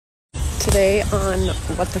today on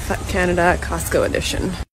What the Fuck Canada Costco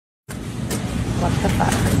edition. What the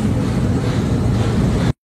fuck?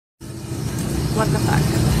 What the fuck?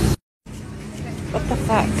 What the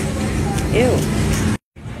fuck? Ew.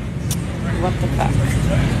 What the fuck?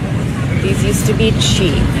 These used to be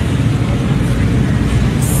cheap.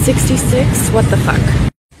 66? What the fuck?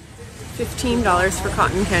 $15 for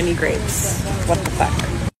cotton candy grapes. What the fuck?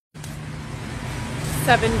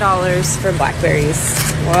 $7 for blackberries.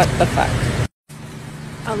 What the fuck?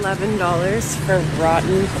 $11 for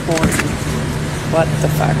rotten corn. What the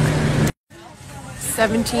fuck?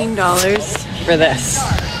 $17 for this.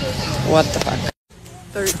 What the fuck?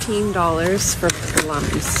 $13 for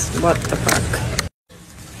plums. What the fuck?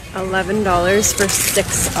 $11 for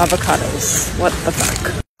 6 avocados. What the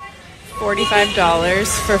fuck? $45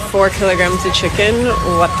 for 4 kilograms of chicken.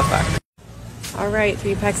 What the fuck? Alright,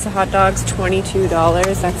 3 packs of hot dogs, $22.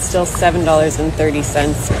 That's still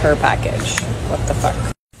 $7.30 per package. What the fuck?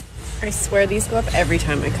 I swear these go up every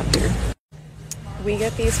time I come here. We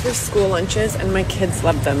get these for school lunches and my kids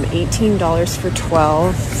love them. $18 for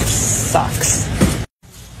 12 sucks.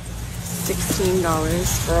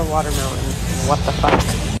 $16 for a watermelon. What the fuck?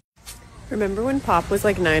 Remember when pop was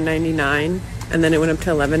like $9.99 and then it went up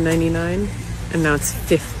to $11.99 and now it's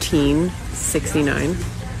 $15.69?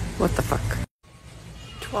 What the fuck?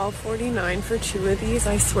 $12.49 for 2 of these.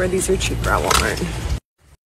 I swear these are cheaper at Walmart.